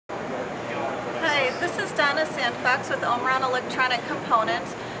Hi, this is Donna Sandfox with OMROM Electronic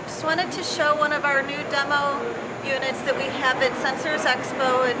Components. Just wanted to show one of our new demo units that we have at Sensors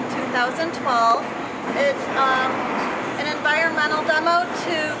Expo in 2012. It's an environmental demo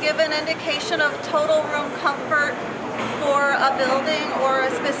to give an indication of total room comfort for a building or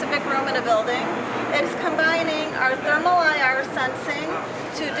a specific room in a building. It's combining our thermal IR sensing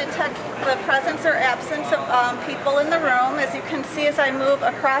to detect the presence or absence of people in the room. As you can see, as I move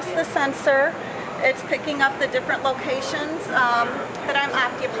across the sensor, it's picking up the different locations that I'm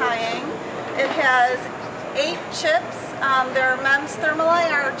occupying. It has 8 chips. They're MEMS thermal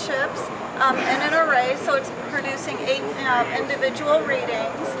IR chips in an array, so it's producing 8 individual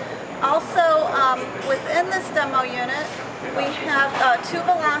readings. Also, within this demo unit, we have 2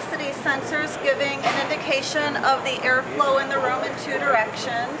 velocity sensors giving an indication of the airflow in the room in 2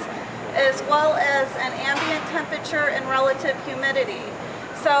 directions, as well as an ambient temperature and relative humidity.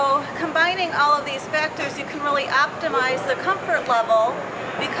 So combining all of these factors, you can really optimize the comfort level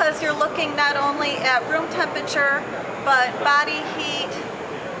because you're looking not only at room temperature, but body heat,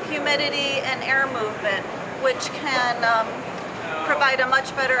 humidity, and air movement, which can provide a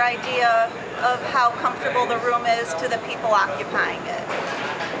much better idea of how comfortable the room is to the people occupying it.